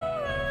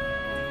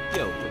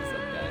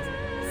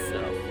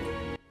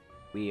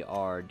we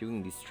are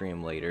doing the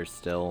stream later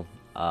still.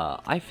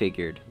 I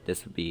figured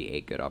this would be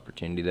a good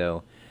opportunity,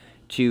 though,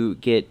 to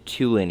get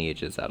 2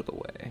 lineages out of the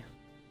way.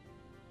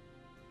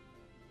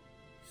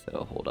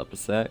 So, hold up a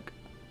sec.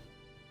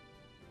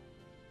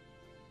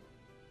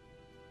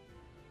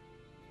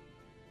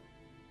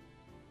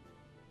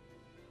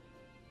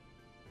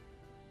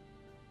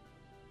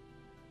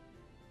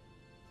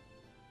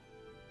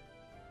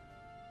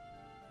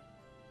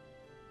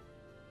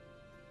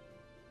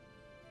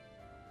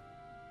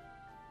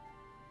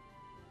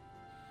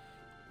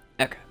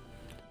 Okay,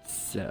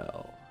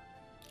 so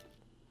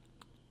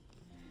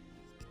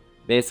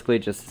basically,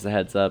 just as a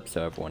heads up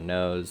so everyone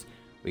knows,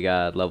 we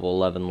got level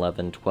 11,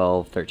 11,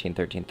 12, 13,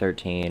 13,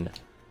 13.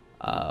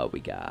 We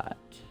got...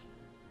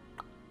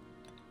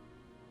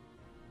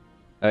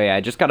 Oh yeah,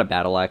 I just got a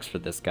battle axe for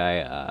this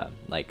guy,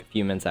 like a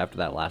few minutes after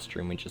that last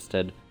stream we just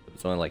did. It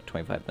was only like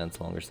 25 minutes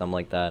long or something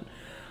like that.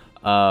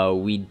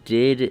 We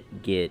did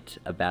get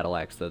a battle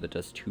axe though that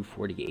does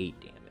 248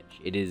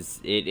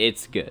 damage.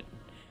 It's good.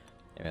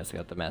 I also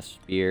got the Master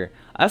Spear.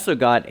 I also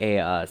got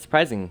a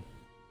surprising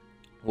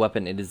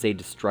weapon. It is a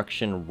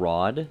Destruction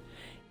Rod.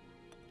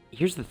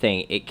 Here's the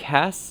thing. It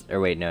casts... Or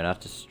wait, no, not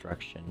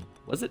Destruction.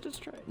 Was it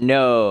Destruction?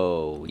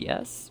 No.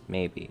 Yes?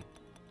 Maybe.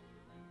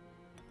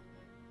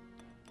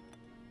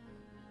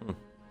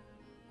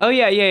 Oh,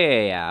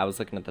 yeah. I was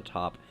looking at the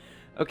top.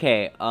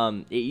 Okay,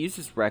 it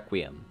uses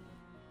Requiem.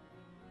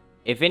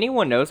 If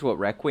anyone knows what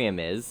Requiem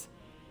is,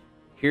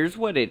 here's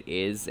what it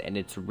is, and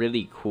it's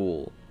really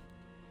cool.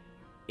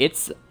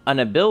 It's an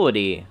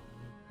ability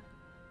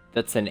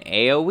that's an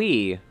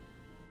AoE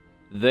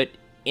that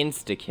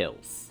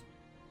insta-kills.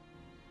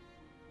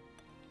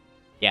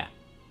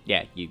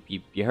 Yeah,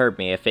 you heard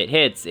me. If it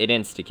hits, it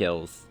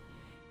insta-kills.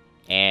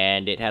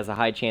 And it has a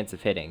high chance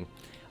of hitting.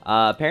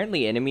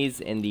 Apparently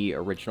enemies in the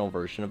original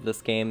version of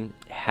this game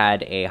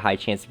had a high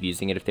chance of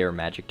using it if they were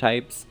magic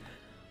types.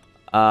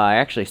 I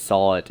actually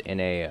saw it in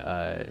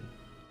a,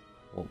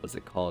 what was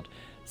it called?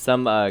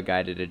 Some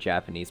guy did a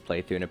Japanese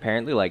playthrough, and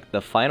apparently, like,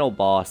 the final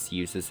boss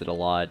uses it a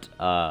lot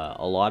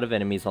of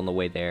enemies on the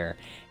way there,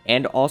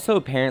 and also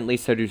apparently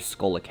so do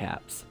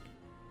Skullcaps.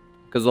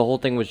 Because the whole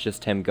thing was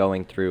just him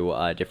going through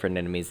different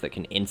enemies that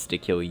can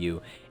insta-kill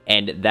you,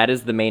 and that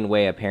is the main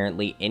way,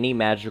 apparently, any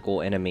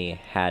magical enemy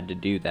had to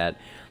do that.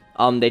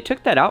 They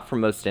took that out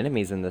from most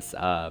enemies in this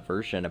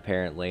version,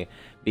 apparently,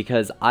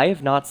 because I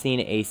have not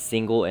seen a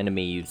single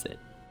enemy use it.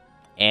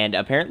 And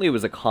apparently it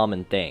was a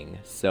common thing,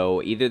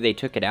 so either they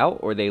took it out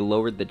or they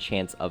lowered the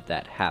chance of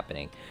that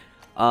happening.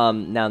 Now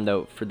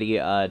note, for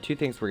the 2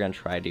 things we're going to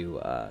try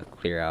to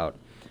clear out,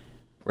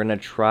 we're going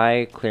to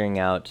try clearing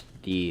out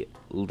the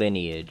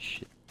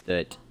lineage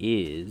that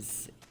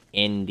is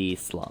in the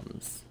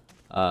slums.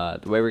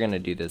 The way we're going to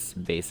do this,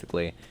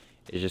 basically,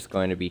 is just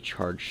going to be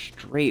charged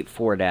straight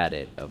forward at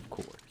it, of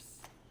course.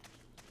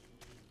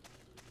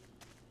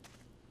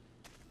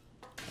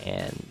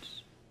 And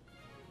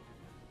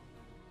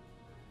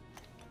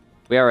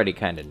we already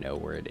kind of know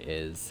where it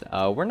is.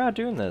 We're not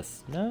doing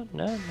this. No.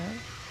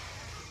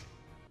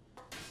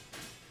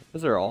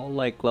 Those are all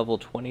like level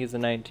 20s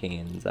and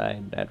 19s.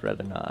 I'd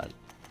rather not.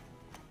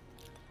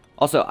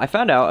 Also, I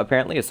found out,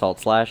 apparently Assault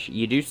Slash,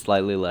 you do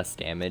slightly less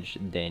damage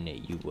than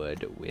you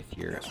would with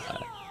your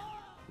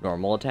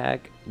normal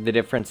attack. The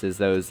difference is,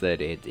 though,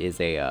 that it is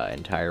a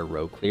entire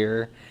row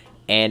clearer.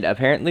 And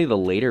apparently the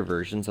later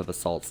versions of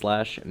Assault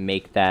Slash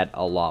make that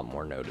a lot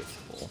more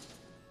noticeable.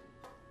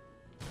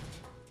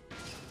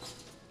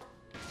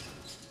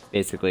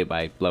 Basically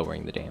by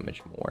lowering the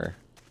damage more.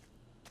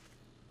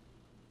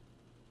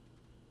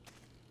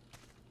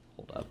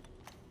 Hold up.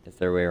 Is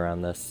there a way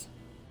around this?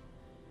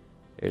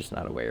 There's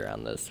not a way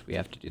around this. We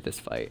have to do this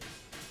fight.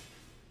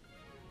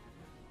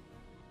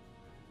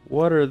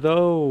 What are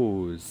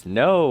those?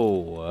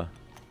 No!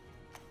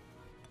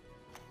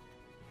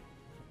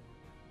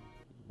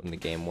 When the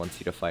game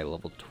wants you to fight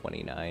level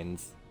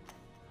 29s.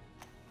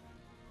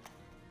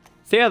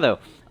 So yeah, though,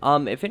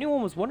 if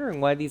anyone was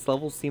wondering why these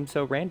levels seem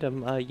so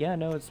random, yeah,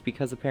 no, it's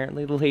because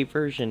apparently the late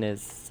version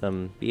is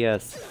some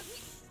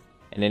BS.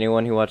 And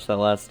anyone who watched that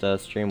last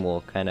stream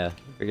will kind of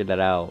figure that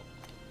out.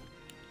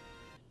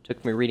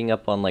 Took me reading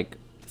up on like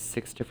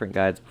 6 different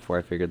guides before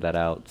I figured that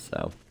out,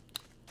 so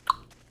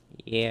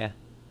yeah.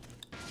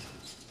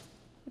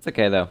 It's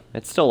okay though.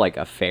 It's still like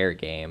a fair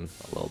game,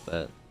 a little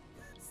bit.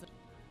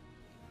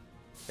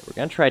 Okay, we're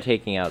gonna try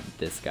taking out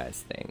this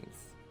guy's things.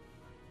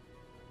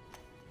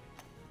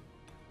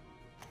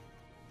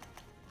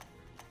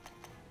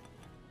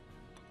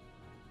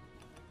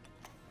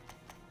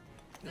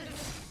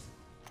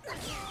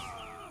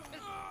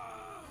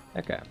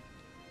 Okay.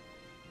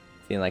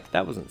 See, like,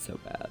 that wasn't so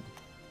bad.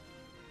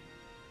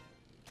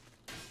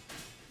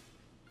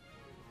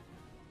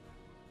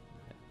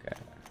 Okay.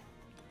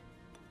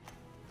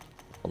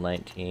 Level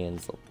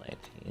 19s, level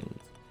 19s.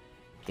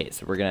 Okay,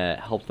 so we're gonna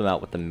help them out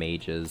with the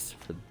mages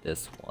for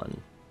this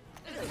one.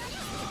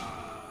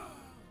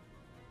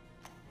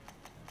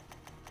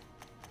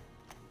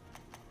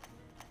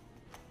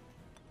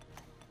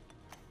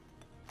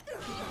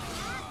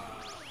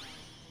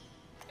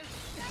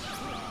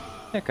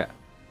 Okay.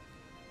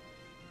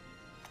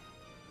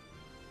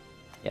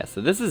 Yeah,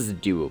 so this is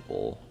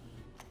doable,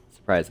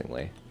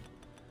 surprisingly.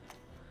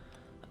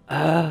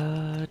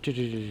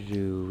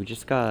 We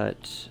just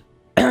got...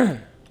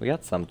 we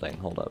got something,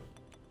 hold up.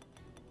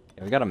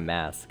 Yeah, we got a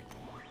mask.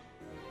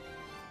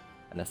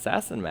 An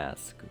assassin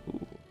mask.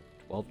 Ooh,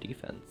 12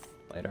 defense,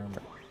 light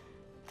armor.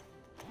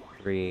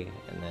 3,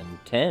 and then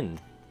 10.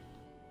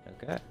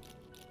 Okay.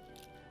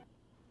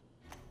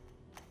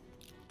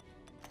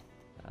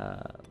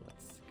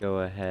 Let's go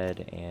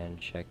ahead and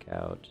check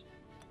out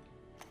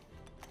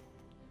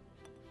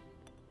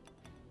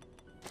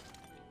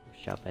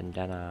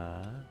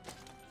Bandana.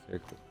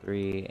 Circle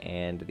 3,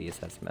 and the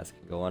assassin mask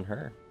can go on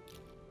her.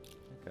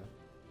 Okay.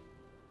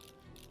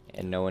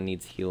 And no one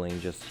needs healing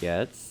just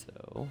yet,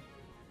 so...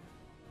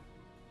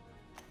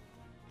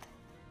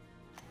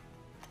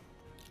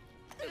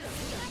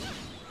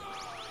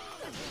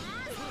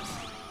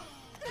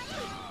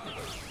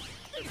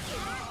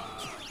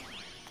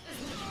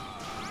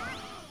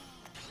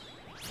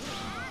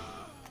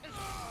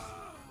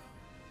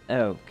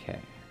 Okay,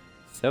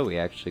 so we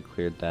actually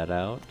cleared that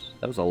out.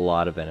 That was a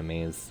lot of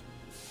enemies.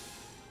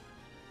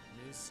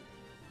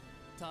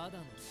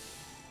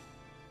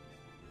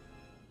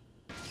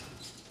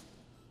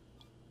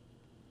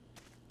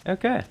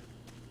 Okay.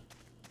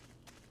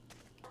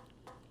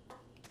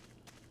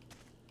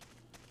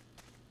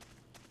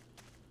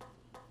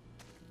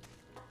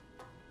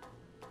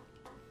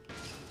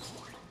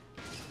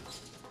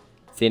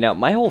 See, now,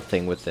 my whole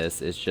thing with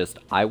this is just,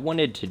 I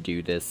wanted to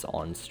do this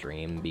on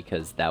stream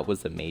because that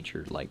was a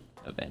major, like,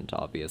 event,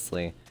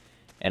 obviously.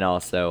 And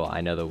also,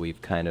 I know that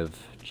we've kind of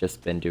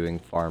just been doing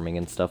farming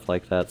and stuff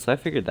like that, so I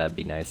figured that'd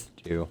be nice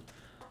to do.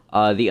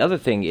 The other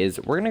thing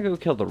is, we're gonna go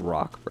kill the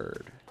rock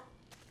bird.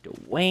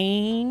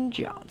 Dwayne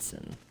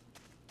Johnson.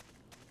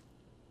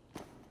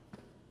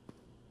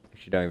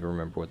 Actually, don't even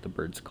remember what the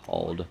bird's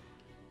called.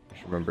 I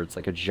just remember it's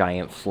like a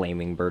giant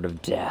flaming bird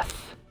of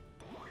death.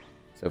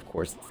 So, of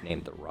course, it's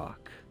named the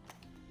Rock.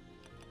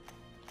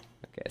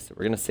 Okay, so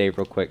we're going to save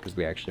real quick because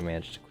we actually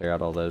managed to clear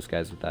out all those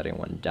guys without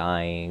anyone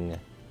dying.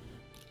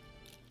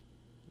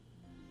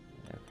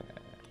 Okay.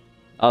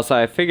 Also,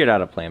 I figured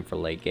out a plan for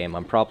late game.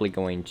 I'm probably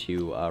going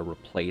to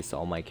replace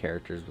all my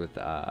characters with,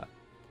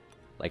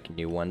 like,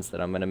 new ones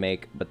that I'm going to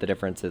make. But the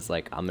difference is,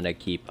 like, I'm going to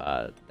keep,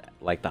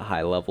 like, the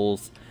high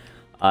levels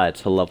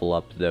to level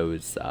up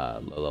those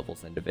low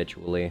levels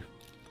individually.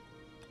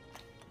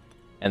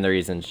 And the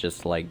reason is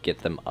just to, like, get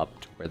them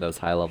up to where those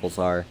high levels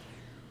are.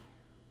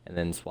 And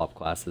then swap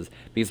classes.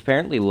 Because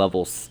apparently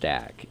levels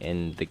stack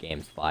in the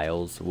game's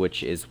files,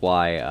 which is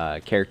why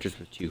characters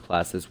with 2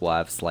 classes will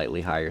have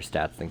slightly higher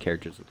stats than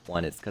characters with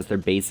 1. It's because they're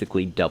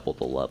basically double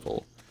the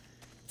level.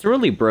 It's a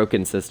really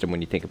broken system when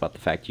you think about the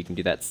fact you can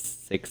do that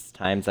 6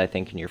 times, I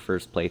think, in your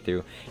first playthrough.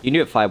 You can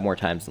do it 5 more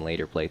times in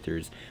later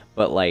playthroughs.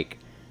 But, like,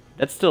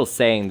 that's still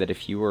saying that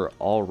if you were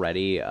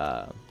already,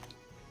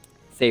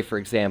 say, for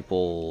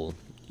example...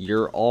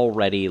 you're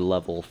already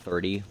level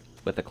 30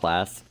 with a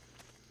class,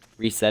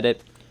 reset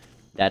it,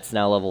 that's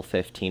now level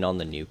 15 on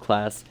the new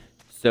class,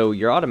 so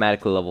you're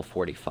automatically level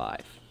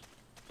 45.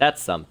 That's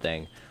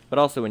something, but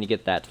also when you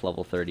get that to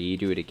level 30, you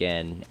do it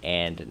again,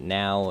 and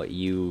now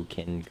you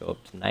can go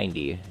up to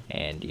 90,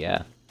 and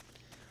yeah.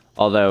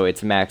 Although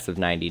it's a max of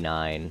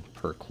 99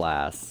 per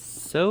class,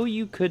 so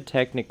you could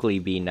technically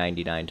be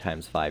 99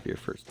 times 5 your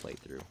first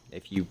playthrough,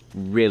 if you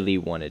really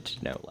wanted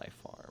to know Life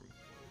Farm.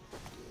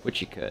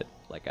 Which you could.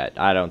 Like,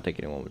 I don't think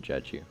anyone would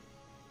judge you.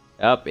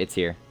 Oh, it's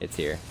here. It's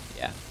here.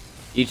 Yeah.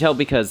 You tell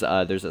because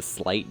there's a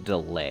slight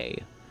delay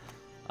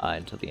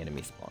until the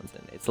enemy spawns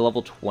in. It's a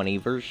level 20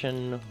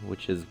 version,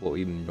 which is what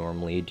we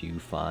normally do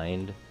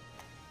find.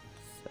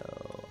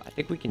 So, I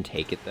think we can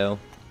take it, though.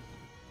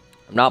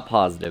 I'm not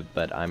positive,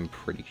 but I'm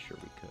pretty sure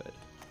we could.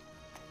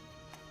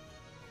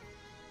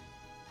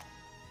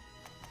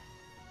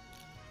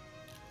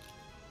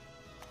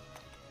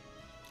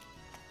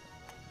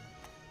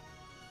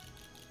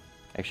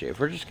 Actually, if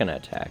we're just gonna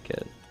attack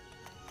it.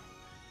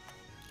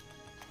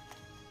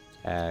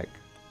 Attack.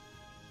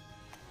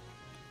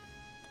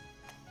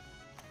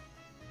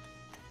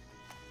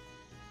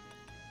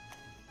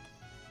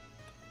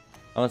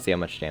 I want to see how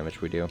much damage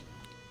we do.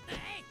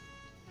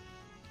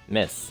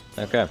 Miss.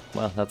 Okay,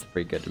 well, that's a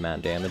pretty good amount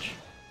of damage.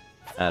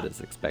 Not as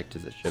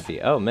expected as it should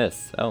be. Oh,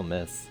 miss. Oh,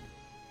 miss.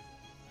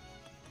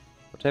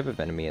 What type of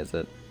enemy is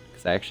it?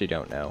 Because I actually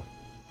don't know.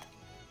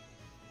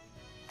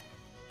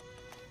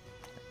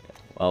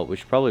 Well, we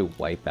should probably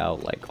wipe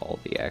out, like, all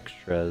the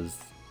extras.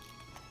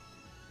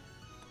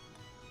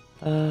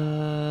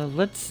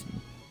 Let's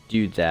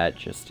do that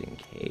just in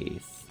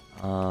case.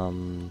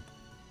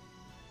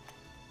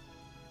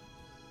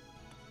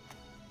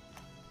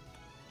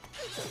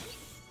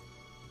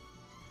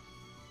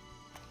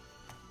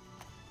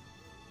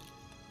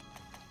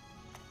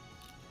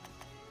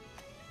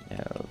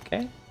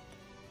 Okay.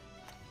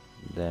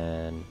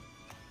 Then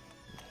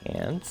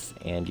enhance,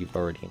 and you've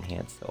already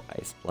enhanced, so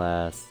Ice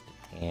Blast.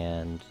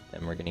 And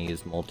then we're gonna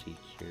use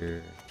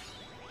multi-cure.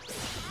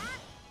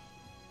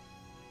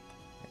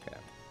 Okay.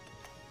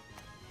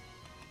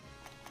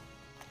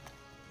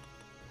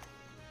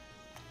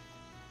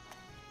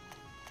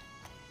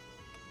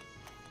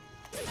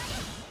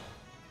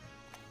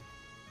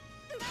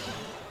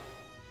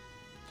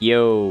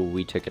 Yo,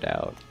 we took it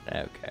out.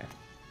 Okay.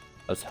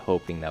 I was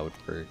hoping that would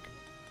work.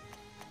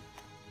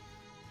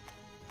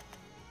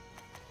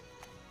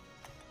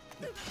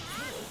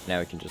 Now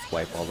we can just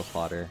wipe all the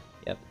fodder.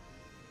 Yep.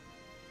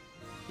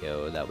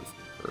 Yo, that was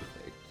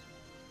perfect.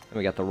 And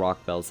we got the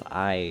Rock Bell's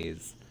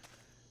eyes.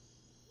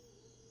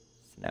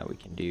 So now we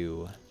can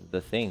do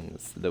the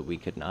things that we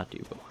could not do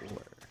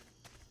before.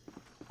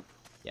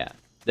 Yeah.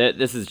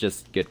 This is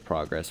just good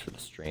progress for the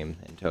stream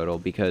in total,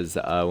 because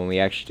when we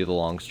actually do the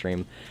long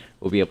stream,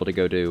 we'll be able to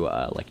go to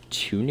like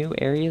 2 new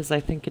areas,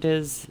 I think it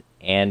is,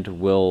 and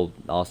we'll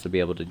also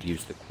be able to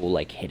use the cool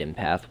like hidden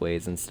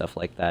pathways and stuff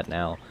like that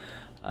now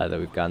that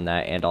we've gotten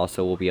that, and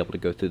also we'll be able to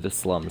go through the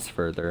slums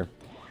further.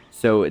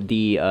 So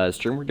the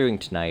stream we're doing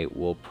tonight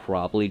will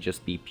probably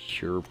just be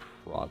pure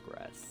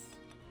progress.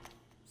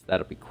 So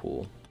that'll be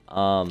cool.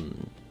 Let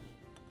me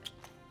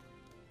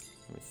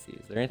see,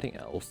 is there anything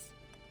else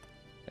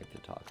I'd like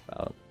to talk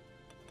about?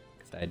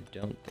 Because I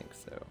don't think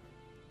so.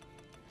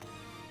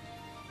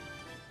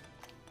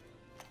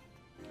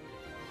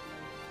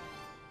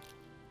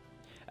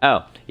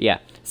 Oh, yeah.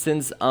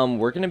 Since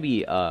we're gonna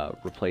be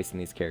replacing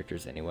these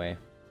characters anyway,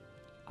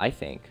 I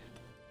think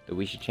that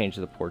we should change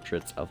the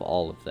portraits of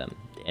all of them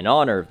in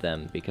honor of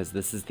them, because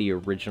this is the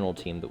original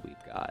team that we've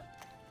got.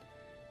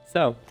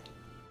 So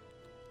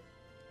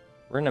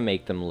we're gonna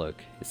make them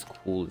look as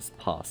cool as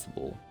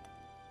possible.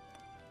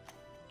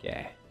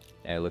 Okay.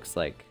 Now it looks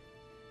like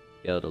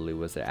the elderly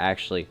wizard.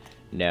 Actually,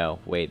 no.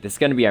 Wait, this is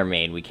gonna be our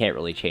main. We can't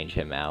really change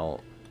him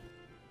out.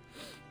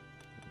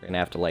 We're gonna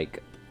have to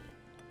like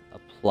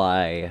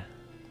apply a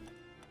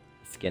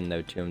skin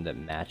though to him that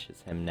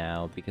matches him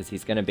now, because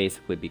he's gonna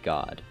basically be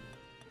God.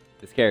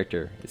 This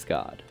character is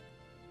God.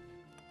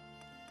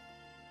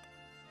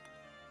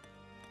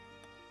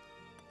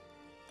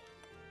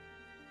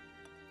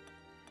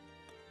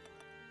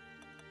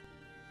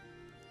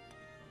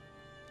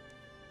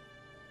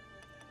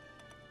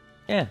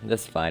 Yeah,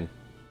 that's fine.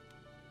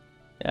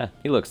 Yeah,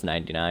 he looks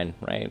 99,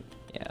 right?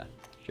 Yeah,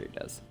 sure he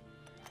does.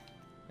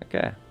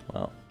 Okay,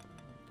 well,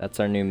 that's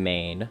our new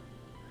main.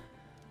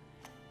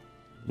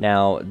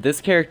 Now, this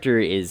character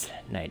is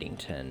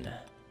Knightington.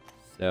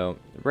 So,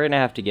 we're gonna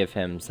have to give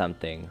him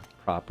something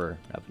proper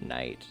of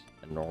knight.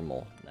 A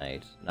normal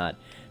knight. Not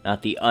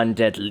the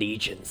Undead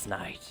Legion's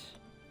knight.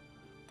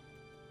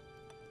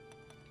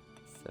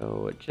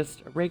 So,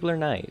 just a regular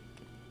knight.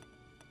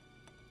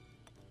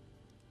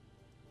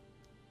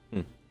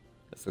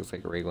 This looks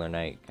like a regular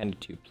knight. Kind of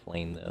too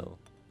plain, though.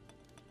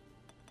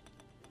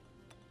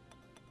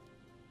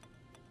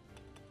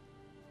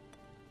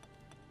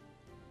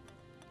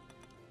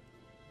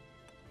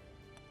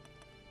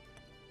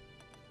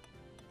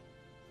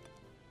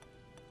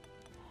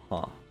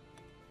 Huh.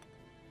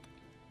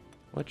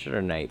 What should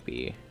our knight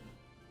be?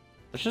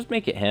 Let's just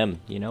make it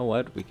him. You know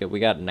what? We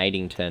got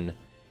Knightington.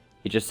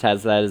 He just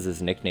has that as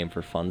his nickname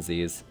for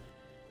funsies.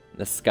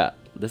 This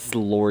is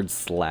Lord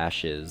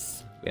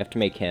Slashes. We have to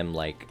make him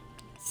like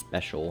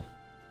special.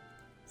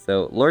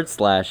 So Lord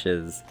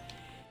Slashes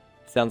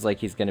sounds like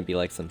he's gonna be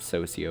like some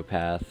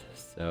sociopath.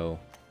 So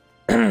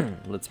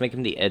let's make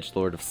him the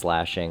Edgelord of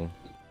Slashing.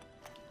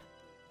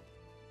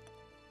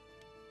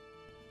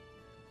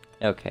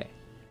 Okay.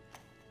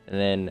 And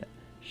then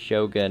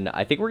Shogun,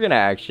 I think we're gonna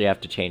actually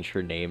have to change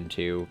her name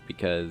too,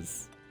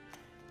 because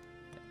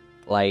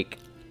like,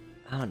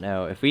 I don't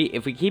know, if we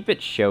keep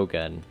it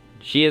Shogun,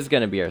 she is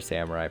gonna be our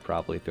samurai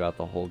probably throughout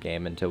the whole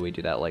game until we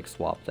do that like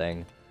swap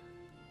thing.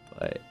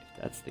 But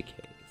if that's the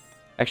case,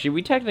 actually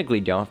we technically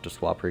don't have to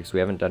swap her because we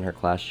haven't done her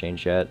class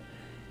change yet.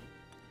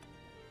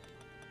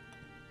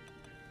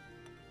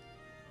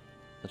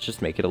 Let's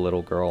just make it a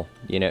little girl.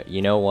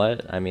 You know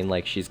what? I mean,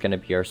 like, she's gonna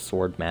be our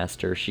sword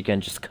master. She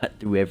can just cut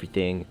through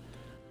everything.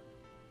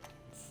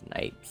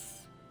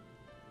 Snipes.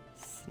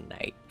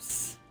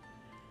 Snipes.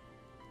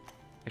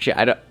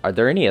 Actually, are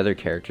there any other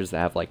characters that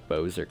have, like,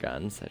 bows or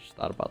guns? I just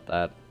thought about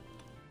that.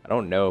 I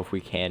don't know if we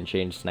can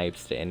change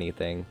Snipes to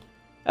anything.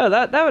 Oh,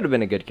 that would have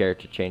been a good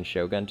character to change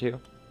Shogun to.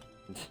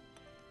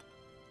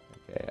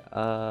 Okay,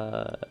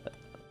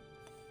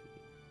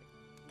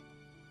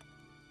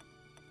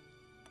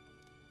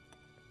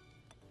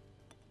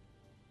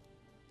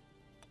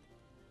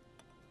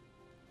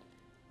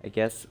 I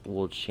guess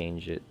we'll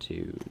change it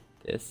to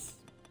this.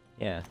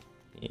 Yeah.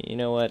 You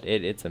know what?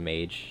 It's a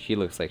mage. She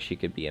looks like she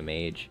could be a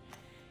mage.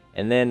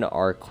 And then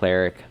our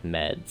cleric,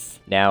 Meds.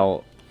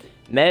 Now,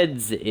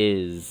 Meds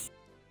is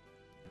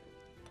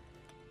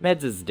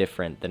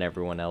different than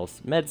everyone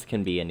else. Meds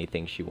can be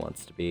anything she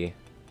wants to be.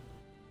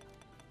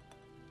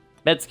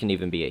 Meds can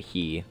even be a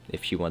he,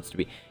 if she wants to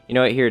be. You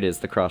know what? Here it is,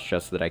 the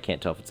cross-dress so that I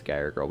can't tell if it's a guy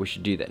or a girl. We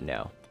should do that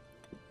now.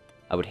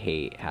 I would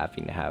hate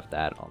having to have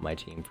that on my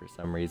team for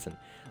some reason.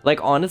 Like,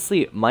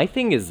 honestly, my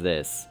thing is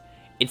this.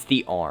 It's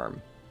the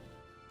arm.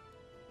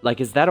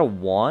 Like, is that a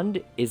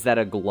wand? Is that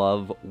a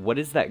glove? What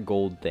is that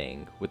gold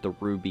thing with the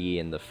ruby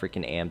and the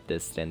freaking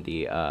amethyst and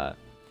the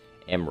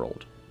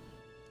emerald?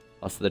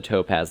 Also the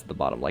topaz at the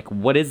bottom. Like,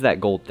 what is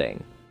that gold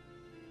thing?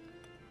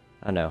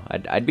 I don't know.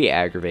 I'd be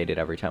aggravated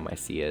every time I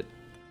see it.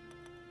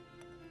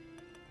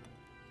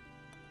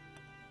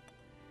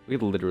 We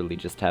literally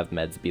just have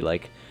meds be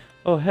like,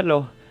 "Oh,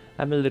 hello.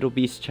 I'm a little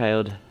beast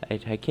child.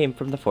 I came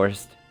from the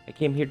forest. I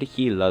came here to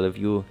heal all of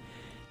you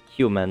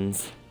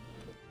humans."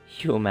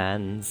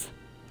 Humans.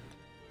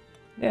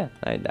 Yeah,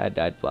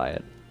 I'd buy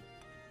it.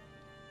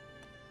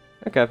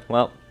 Okay,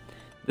 well,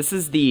 this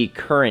is the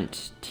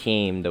current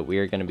team that we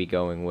are going to be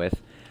going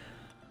with.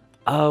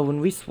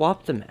 When we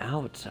swap them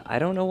out, I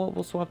don't know what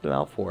we'll swap them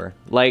out for.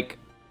 Like,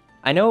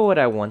 I know what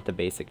I want the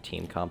basic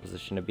team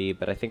composition to be,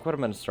 but I think what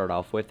I'm going to start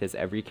off with is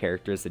every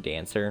character is a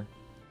dancer.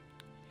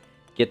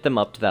 Get them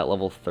up to that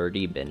level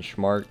 30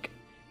 benchmark.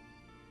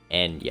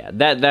 And yeah,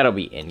 that'll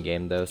be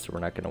in-game though, so we're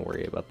not going to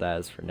worry about that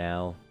as for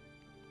now.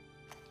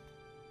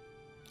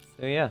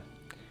 So yeah.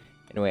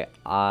 Anyway,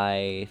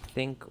 I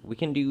think we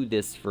can do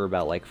this for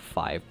about like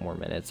 5 more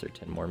minutes or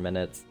 10 more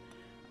minutes.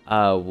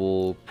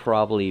 We'll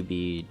probably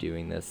be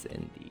doing this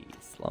in the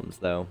slums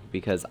though,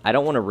 because I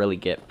don't want to really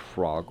get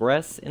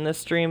progress in this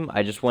stream.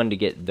 I just wanted to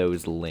get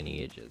those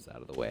lineages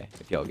out of the way,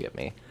 if y'all get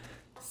me.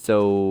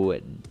 So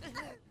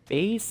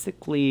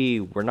basically,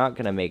 we're not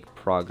going to make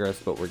progress,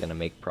 but we're going to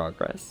make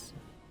progress.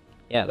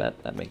 Yeah,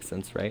 that makes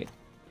sense, right?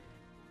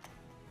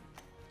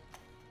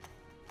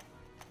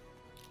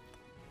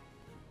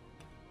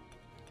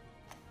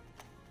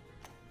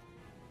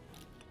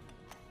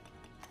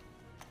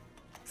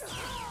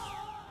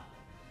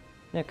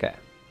 Okay.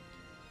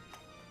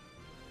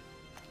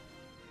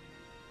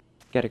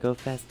 Gotta go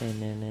fast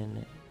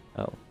and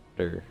oh,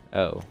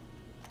 oh.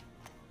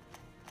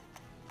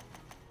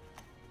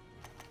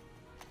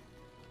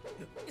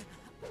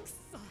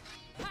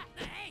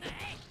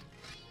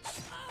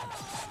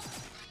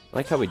 I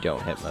like how we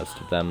don't hit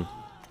most of them.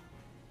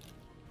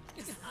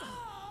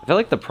 I feel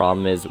like the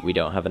problem is we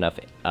don't have enough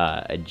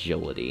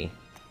agility.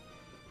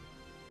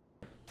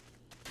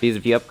 Because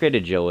if you upgrade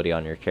agility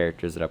on your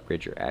characters, it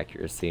upgrades your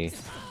accuracy.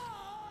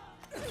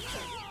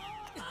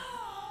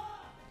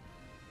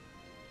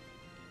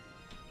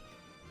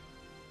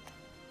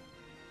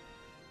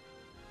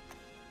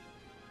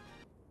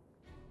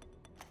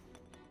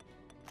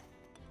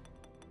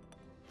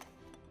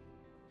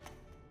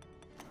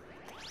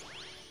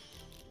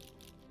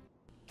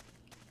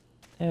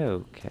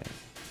 Okay.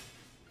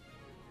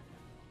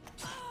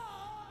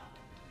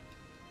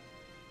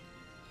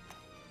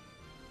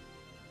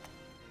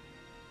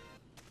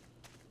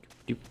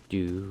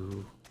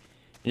 Doop-doo.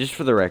 Just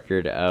for the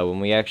record,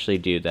 when we actually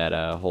do that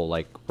whole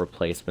like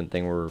replacement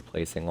thing, we're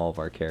replacing all of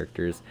our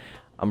characters,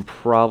 I'm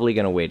probably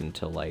gonna wait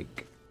until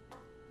like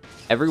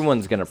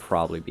everyone's gonna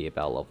probably be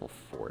about level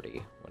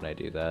 40 when I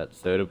do that,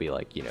 so it'll be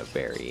like, you know,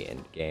 very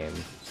end game.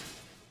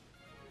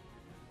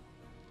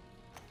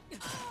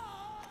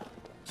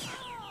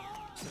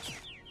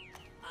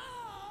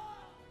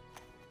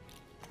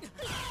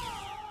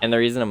 And the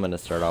reason I'm going to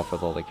start off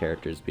with all the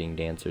characters being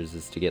dancers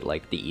is to get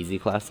like the easy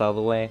class out of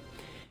the way.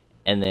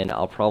 And then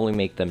I'll probably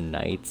make them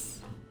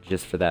knights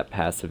just for that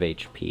passive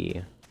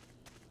HP.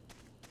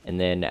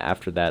 And then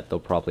after that, they'll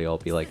probably all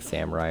be like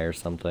samurai or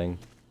something.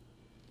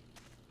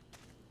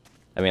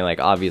 I mean, like,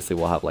 obviously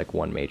we'll have like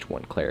one mage,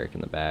 one cleric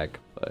in the back,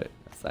 but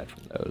aside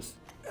from those,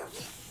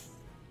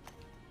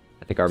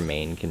 I think our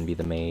main can be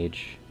the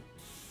mage.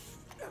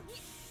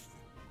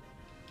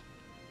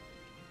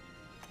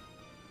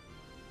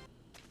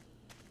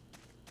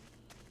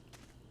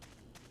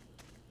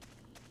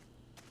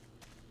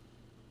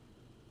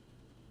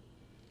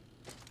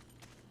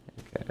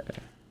 Okay.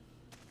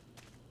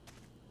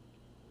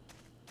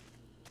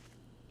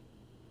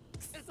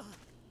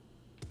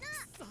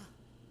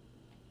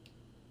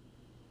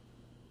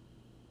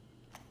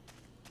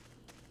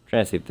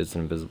 Trying to see if there's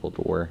an invisible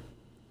door.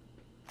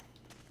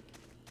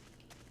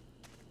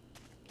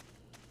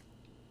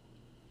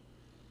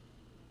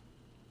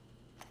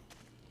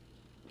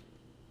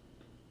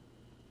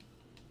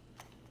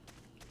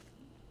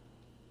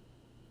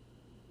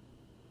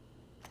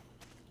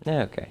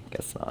 Okay,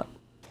 guess not.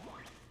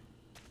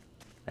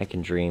 I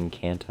can dream,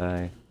 can't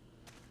I?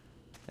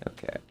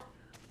 Okay.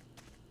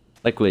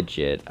 Like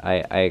legit, I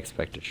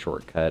expect a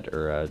shortcut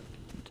or a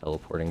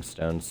teleporting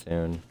stone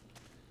soon.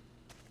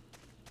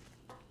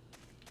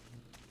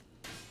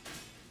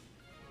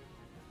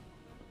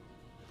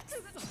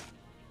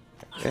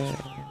 Okay.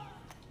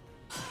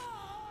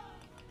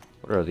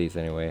 What are these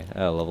anyway?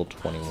 Oh, level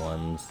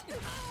 21s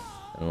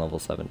and level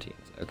 17s.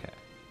 Okay.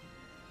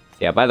 So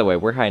yeah, by the way,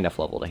 we're high enough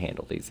level to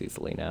handle these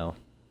easily now.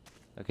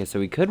 Okay, so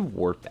we could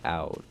warp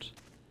out.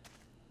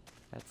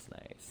 That's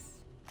nice.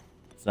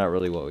 It's not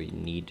really what we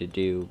need to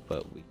do,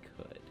 but we could.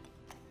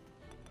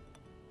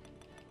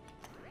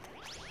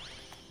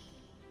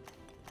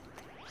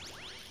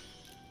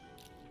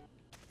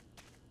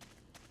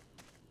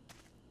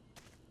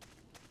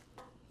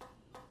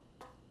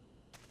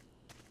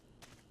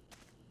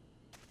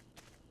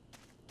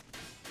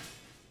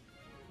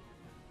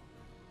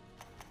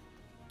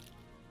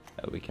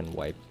 We can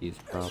wipe these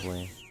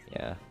probably.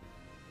 Yeah.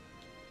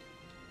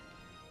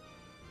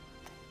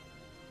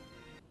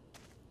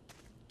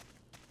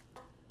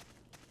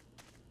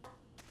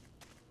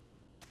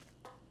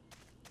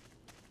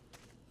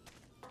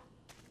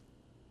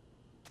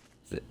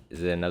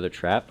 Is it another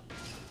trap?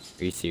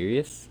 Are you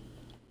serious?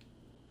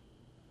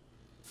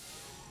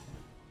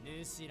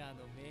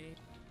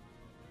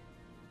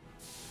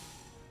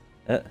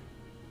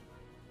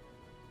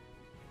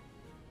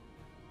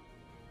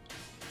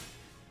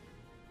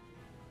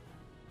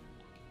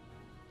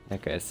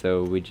 Okay,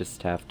 so we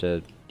just have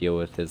to deal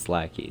with his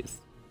lackeys.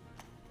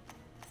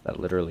 Is that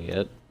literally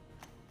it?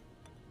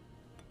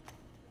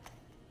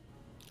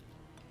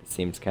 It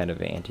seems kind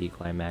of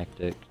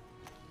anticlimactic.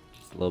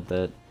 Just a little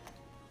bit.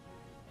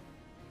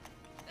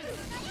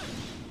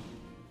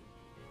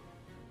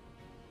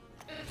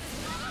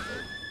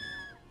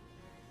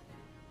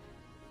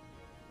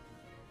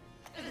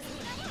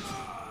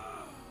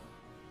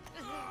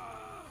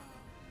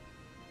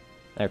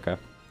 Okay,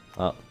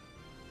 well.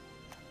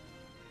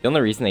 The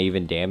only reason they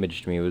even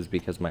damaged me was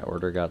because my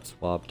order got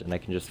swapped, and I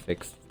can just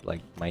fix,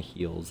 like, my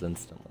heals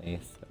instantly,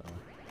 so...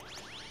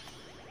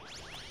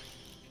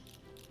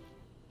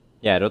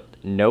 Yeah,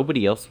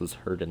 nobody else was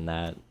hurt in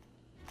that.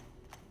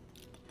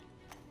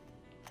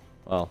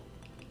 Well,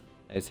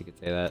 I guess you could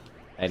say that.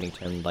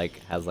 Eddington, like,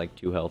 has, like,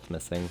 2 health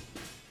missing.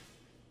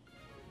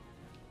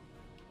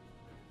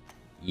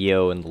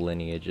 Yo and the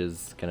lineage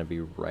is gonna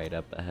be right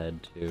up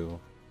ahead, too.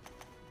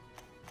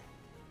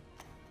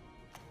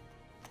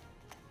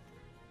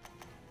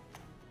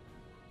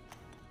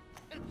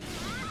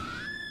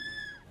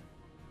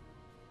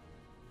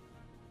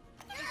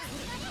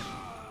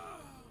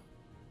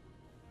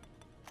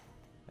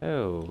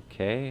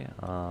 Okay,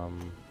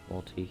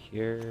 multi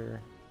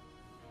here,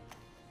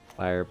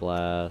 fire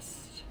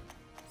blast,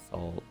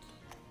 assault,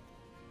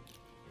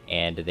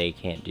 and they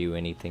can't do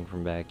anything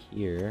from back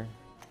here.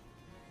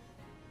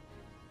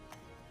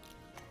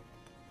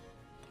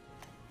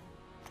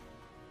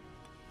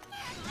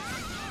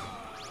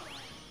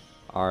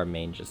 Our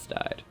main just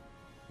died.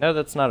 No,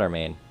 that's not our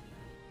main.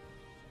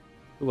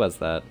 Who was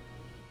that?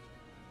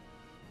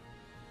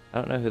 I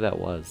don't know who that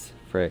was.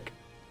 Frick.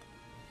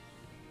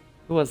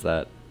 Who was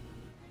that?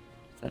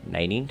 Is that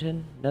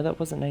Knightington? No, that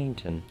wasn't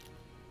Knightington.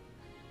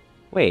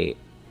 Wait.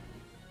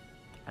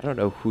 I don't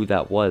know who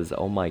that was.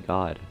 Oh my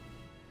god.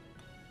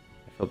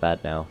 I feel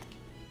bad now.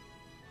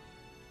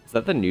 Is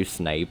that the new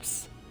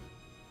Snipes?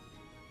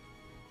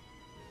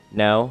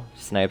 No,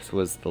 Snipes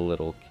was the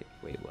little kid.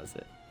 Wait, was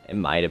it? It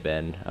might have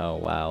been. Oh,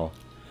 wow.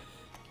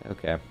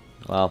 Okay.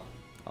 Well,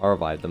 I'll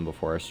revive them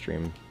before I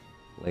stream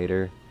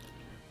later.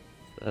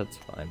 So that's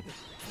fine.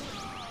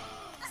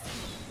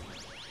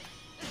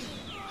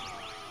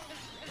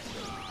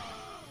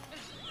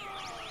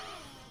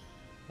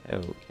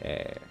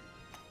 Okay.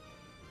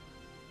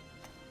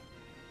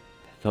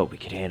 I thought we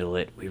could handle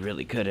it. We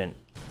really couldn't.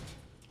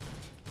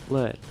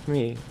 Let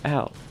me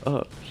out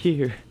up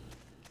here.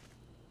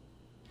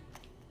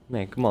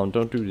 Man, come on,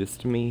 don't do this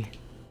to me.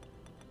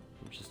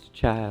 I'm just a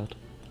child.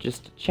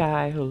 Just a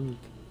child.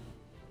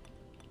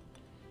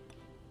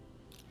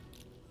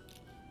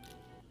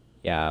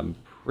 Yeah, I'm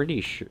pretty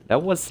sure.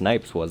 That was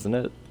Snipes, wasn't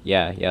it?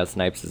 Yeah,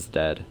 Snipes is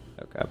dead.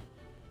 Okay.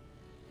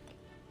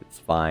 It's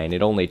fine.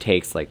 It only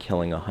takes, like,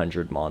 killing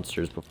 100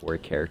 monsters before a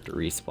character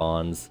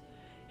respawns.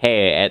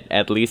 Hey,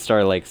 at least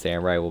our, like,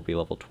 samurai will be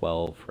level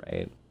 12,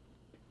 right?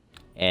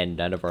 And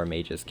none of our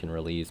mages can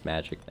really use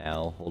magic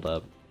now. Hold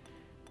up.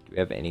 Do we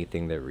have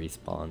anything that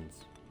respawns?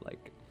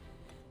 Like...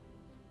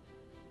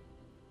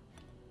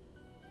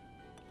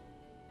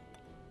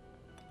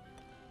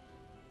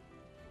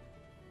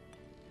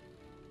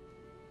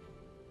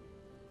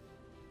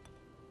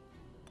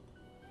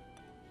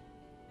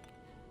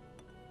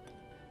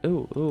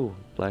 Ooh,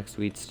 black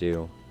sweet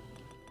stew.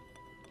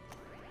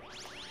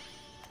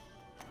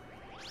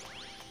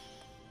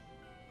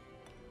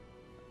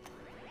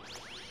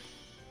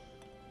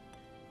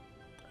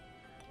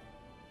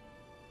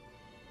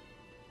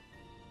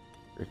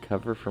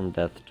 Recover from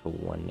death to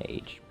 1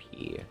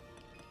 HP.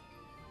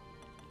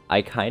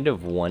 I kind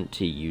of want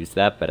to use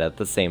that, but at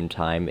the same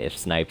time, if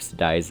Snipes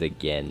dies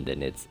again,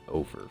 then it's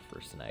over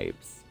for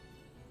Snipes.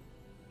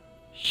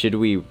 Should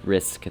we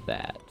risk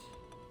that?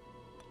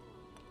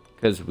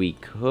 Because we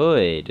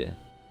could.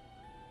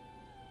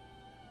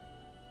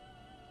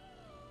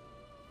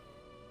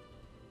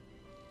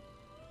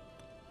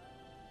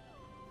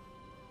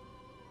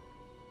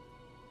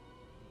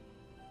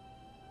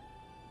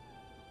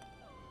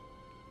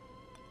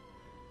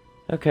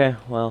 Okay,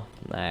 well,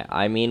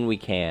 I mean we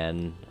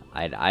can.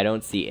 I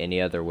don't see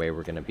any other way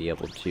we're gonna be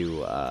able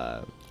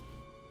to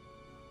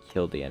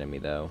kill the enemy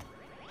though.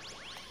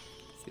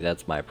 See,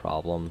 that's my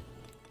problem.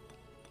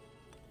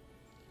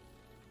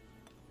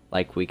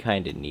 Like, we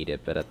kind of need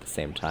it, but at the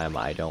same time,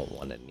 I don't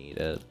want to need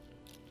it.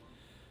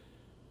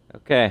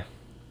 Okay.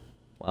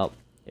 Well,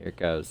 here it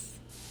goes.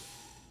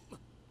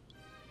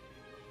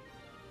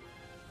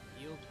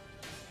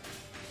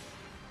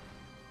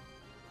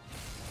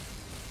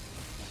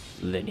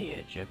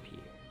 Lineage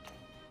appeared.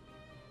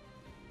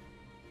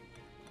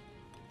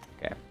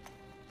 Okay.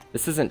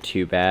 This isn't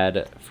too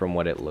bad from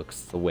what it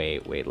looks.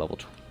 Wait, level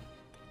 12.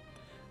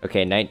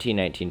 Okay, 19,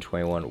 19,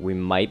 21. We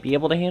might be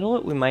able to handle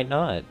it, we might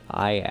not.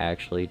 I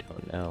actually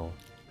don't know.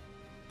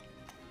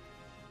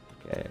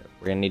 Okay,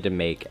 we're gonna need to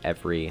make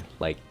every,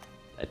 like,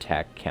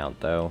 attack count,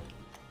 though.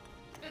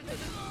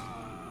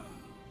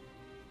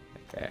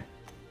 Okay.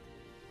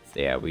 So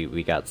yeah,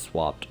 we got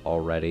swapped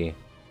already.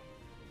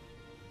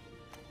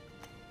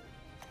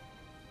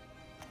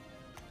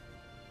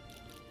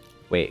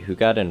 Wait, who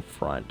got in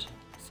front?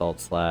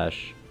 Salt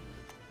Slash.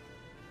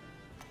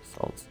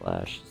 Salt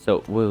Slash.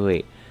 So,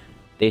 wait.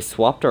 They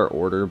swapped our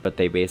order, but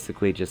they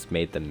basically just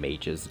made the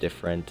mages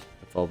different.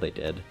 That's all they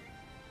did.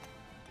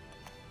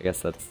 I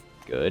guess that's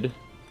good.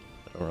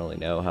 I don't really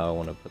know how I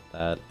want to put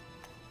that.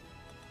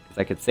 Because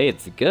I could say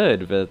it's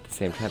good, but at the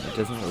same time, it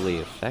doesn't really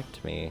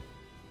affect me.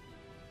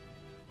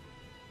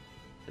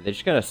 Are they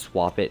just gonna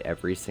swap it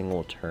every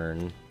single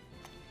turn?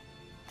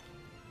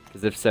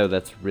 Because if so,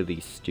 that's really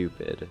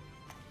stupid.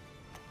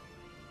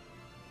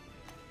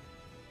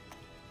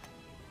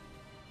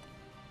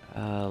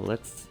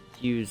 Let's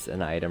use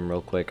an item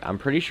real quick. I'm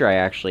pretty sure I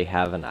actually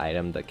have an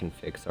item that can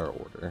fix our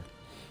order.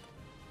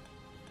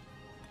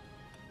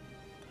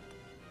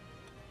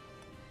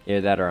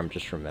 Either that or I'm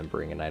just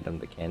remembering an item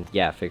that can.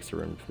 Yeah, fix a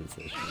rune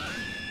position.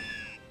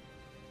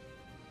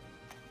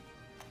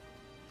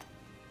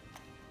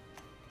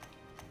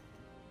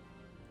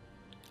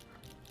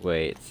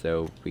 Wait,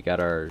 so we got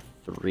our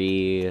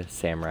 3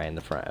 samurai in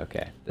the front.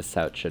 Okay, this is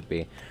how it should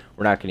be.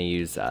 We're not going to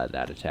use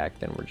that attack,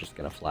 then we're just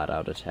going to flat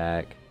out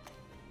attack.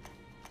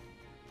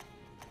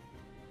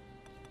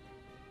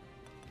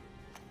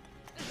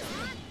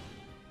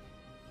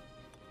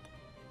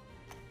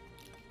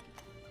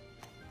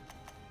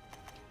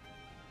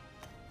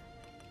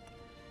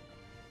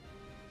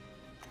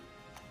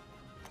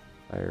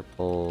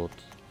 Firebolt,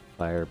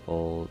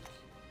 Firebolt.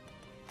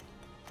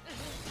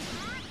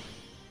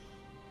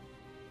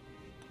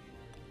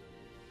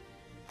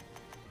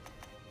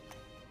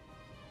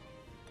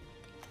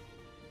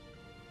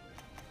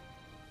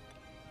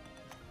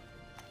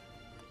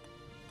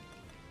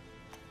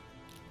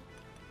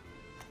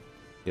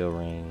 Heal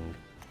ring.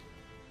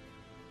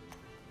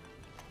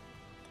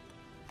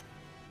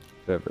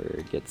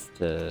 Whoever gets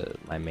to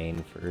my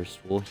main first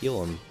will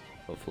heal him,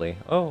 hopefully.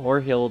 Oh,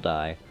 or he'll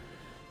die.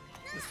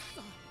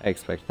 I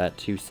expect that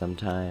too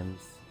sometimes.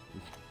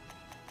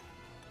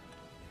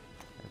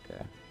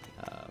 Okay.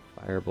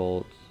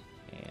 Firebolt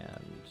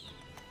and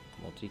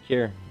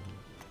multi-cure.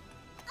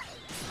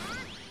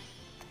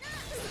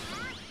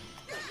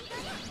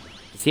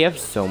 Does he have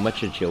so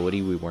much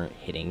agility we weren't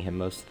hitting him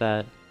most of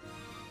that?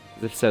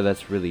 If so,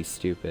 that's really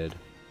stupid.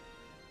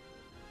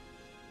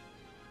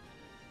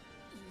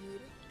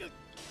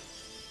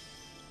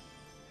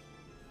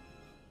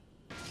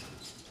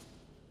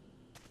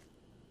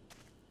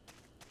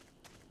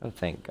 Oh,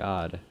 thank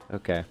God.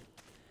 Okay.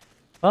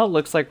 Well, it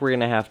looks like we're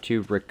gonna have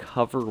to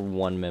recover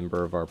one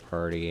member of our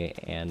party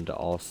and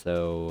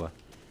also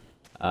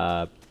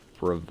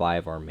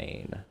revive our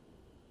main.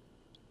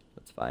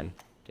 That's fine.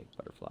 Take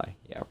butterfly.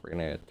 Yeah, we're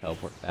gonna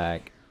teleport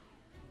back.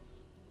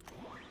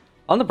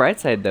 On the bright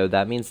side, though,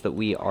 that means that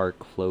we are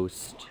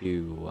close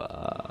to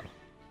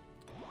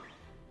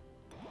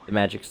the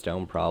magic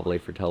stone, probably,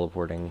 for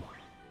teleporting.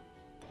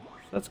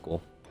 So that's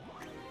cool.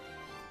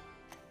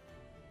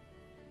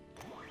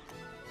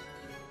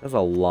 That's a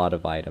lot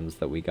of items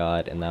that we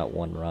got in that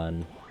one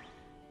run.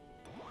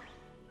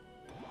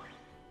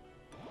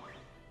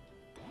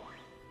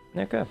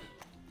 Okay.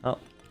 Oh,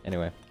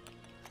 anyway.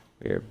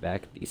 We're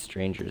back at the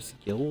Strangers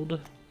Guild.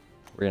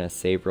 We're gonna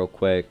save real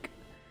quick.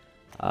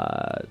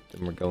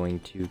 Then we're going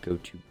to go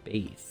to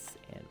base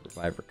and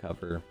revive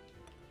recover.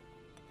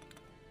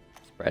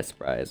 Surprise,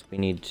 surprise. We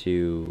need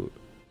to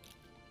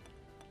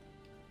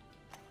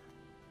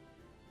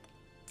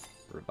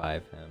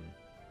revive him.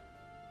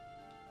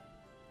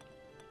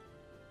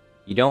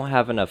 You don't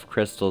have enough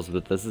crystals,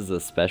 but this is a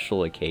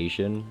special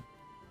occasion.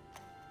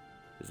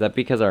 Is that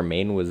because our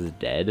main was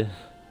dead?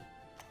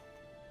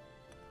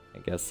 I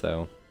guess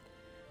so.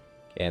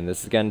 Okay, and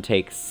this is gonna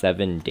take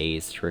 7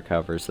 days to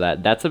recover, so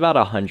that's about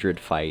 100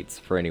 fights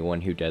for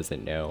anyone who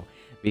doesn't know.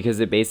 Because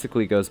it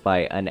basically goes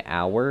by an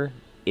hour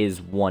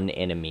is 1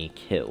 enemy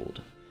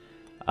killed.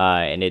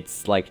 And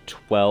it's like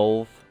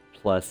 12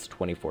 plus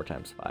 24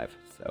 times 5.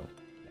 So,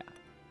 yeah,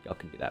 y'all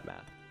can do that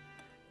math.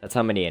 That's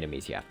how many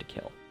enemies you have to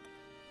kill.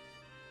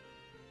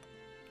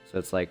 So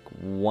it's like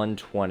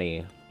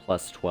 120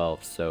 plus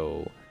 12,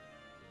 so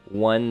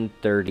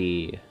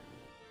 132?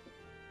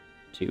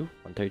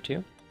 132?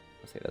 I'll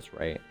say that's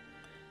right.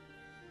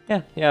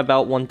 Yeah,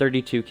 about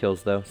 132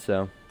 kills though,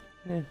 so,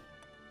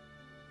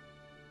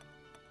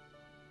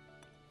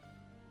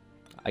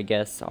 I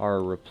guess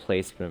our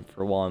replacement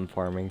for while I'm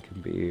farming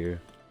can be...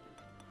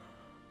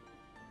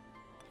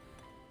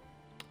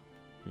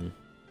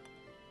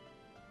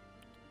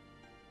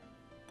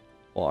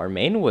 Well, our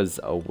main was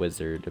a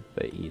wizard,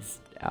 but he's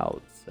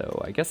out, so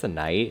I guess a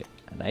knight.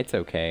 A knight's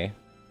okay.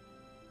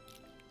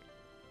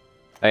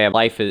 Oh yeah,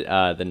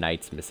 the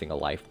knight's missing a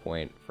life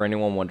point. For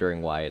anyone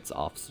wondering why it's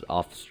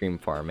off-stream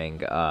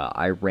farming,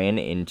 I ran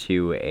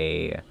into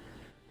a...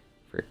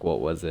 Frick, what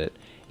was it?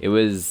 It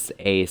was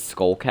a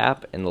skull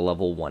cap in the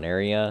level 1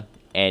 area,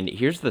 and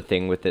here's the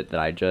thing with it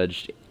that I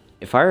judged.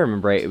 if I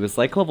remember right, it was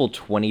like level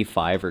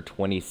 25 or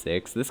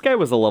 26. This guy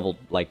was a level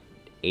like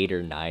 8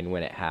 or 9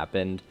 when it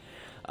happened.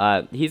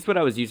 He's what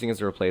I was using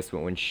as a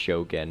replacement when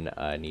Shogun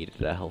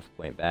needed a health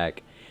point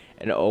back.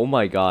 And oh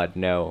my god,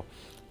 no.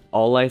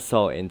 All I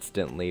saw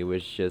instantly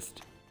was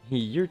just,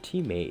 your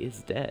teammate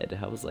is dead.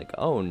 I was like,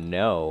 oh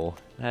no,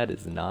 that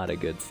is not a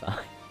good sign.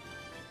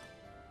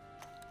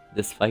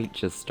 This fight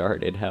just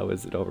started, how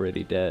is it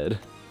already dead?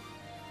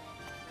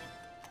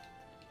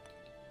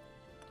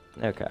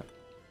 Okay.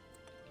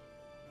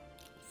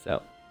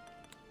 So.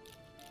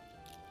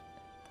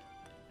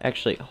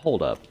 Actually,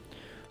 hold up.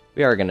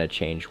 We are gonna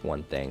change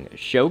one thing.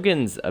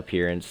 Shogun's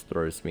appearance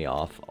throws me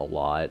off a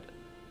lot.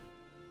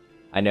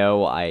 I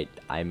know I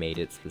made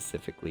it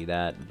specifically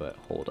that, but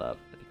hold up.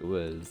 I think it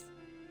was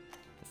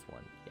this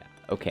one. Yeah.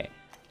 Okay.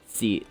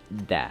 See,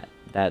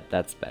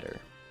 that's better.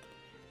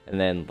 And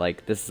then,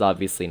 like, this is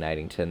obviously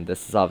Knightington.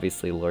 This is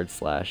obviously Lord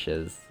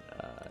Slash's.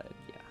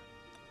 Yeah.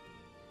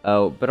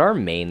 Oh, but our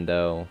main,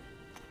 though,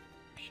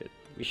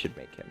 we should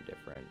make him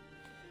different.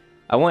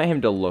 I want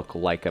him to look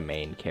like a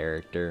main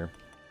character.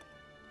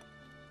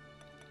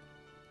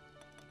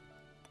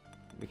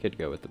 We could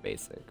go with the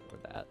basic or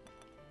that.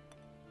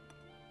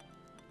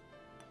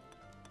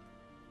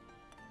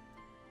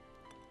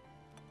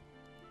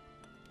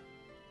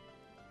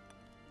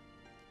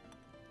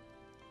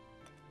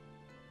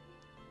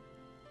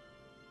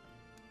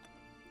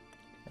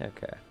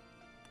 Okay.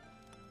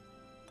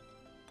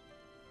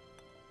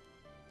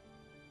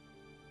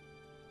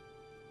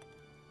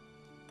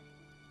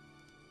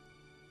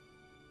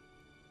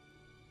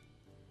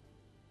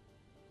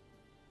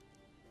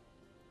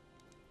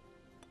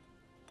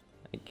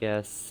 I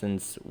guess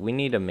since we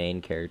need a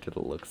main character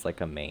that looks like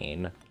a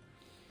main,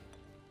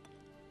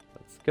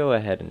 let's go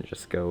ahead and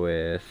just go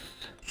with...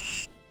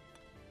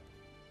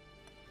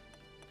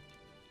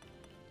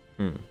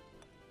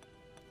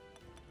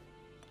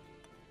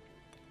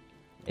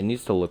 It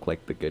needs to look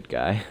like the good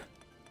guy.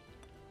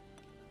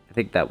 I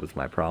think that was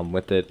my problem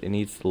with it. It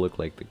needs to look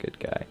like the good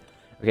guy.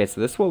 Okay,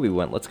 so this is what we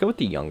went. Let's go with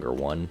the younger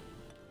one.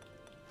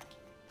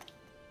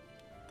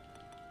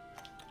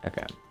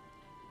 Okay.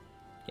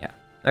 Yeah.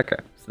 Okay.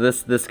 So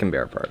this can be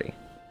our party.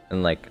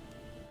 And like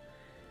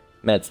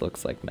Meds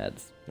looks like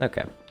Meds.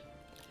 Okay.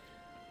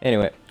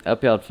 Anyway, I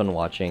hope you all had fun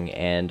watching,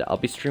 and I'll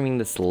be streaming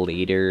this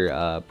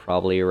later,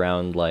 probably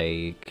around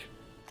like,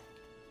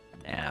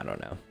 I don't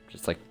know,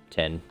 just like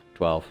 10,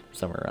 12,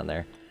 somewhere around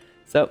there.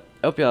 So,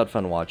 I hope you all had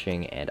fun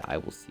watching, and I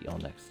will see y'all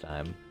next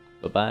time.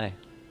 Bye-bye.